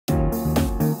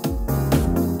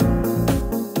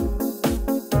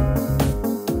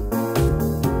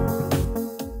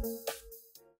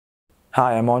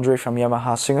Hi, I'm Andre from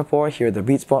Yamaha Singapore here at the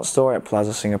Beatspot store at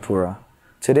Plaza Singapura.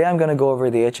 Today I'm going to go over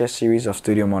the HS series of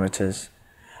studio monitors.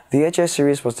 The HS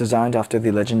series was designed after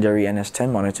the legendary NS10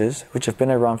 monitors, which have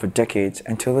been around for decades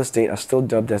and till this date are still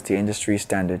dubbed as the industry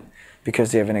standard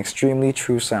because they have an extremely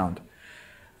true sound.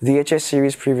 The HS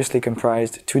series previously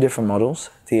comprised two different models,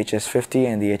 the HS50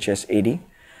 and the HS80.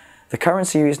 The current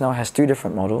series now has two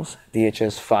different models, the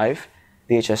HS5,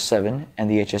 the HS7 and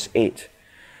the HS8.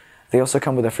 They also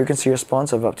come with a frequency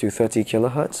response of up to 30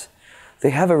 kHz.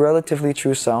 They have a relatively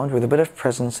true sound with a bit of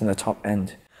presence in the top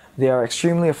end. They are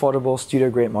extremely affordable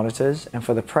studio-grade monitors, and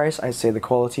for the price, I'd say the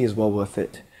quality is well worth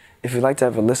it. If you'd like to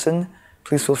have a listen,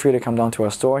 please feel free to come down to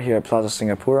our store here at Plaza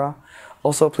Singapura.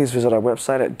 Also, please visit our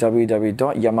website at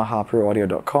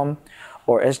www.yamahaproaudio.com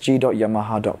or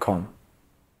sg.yamaha.com.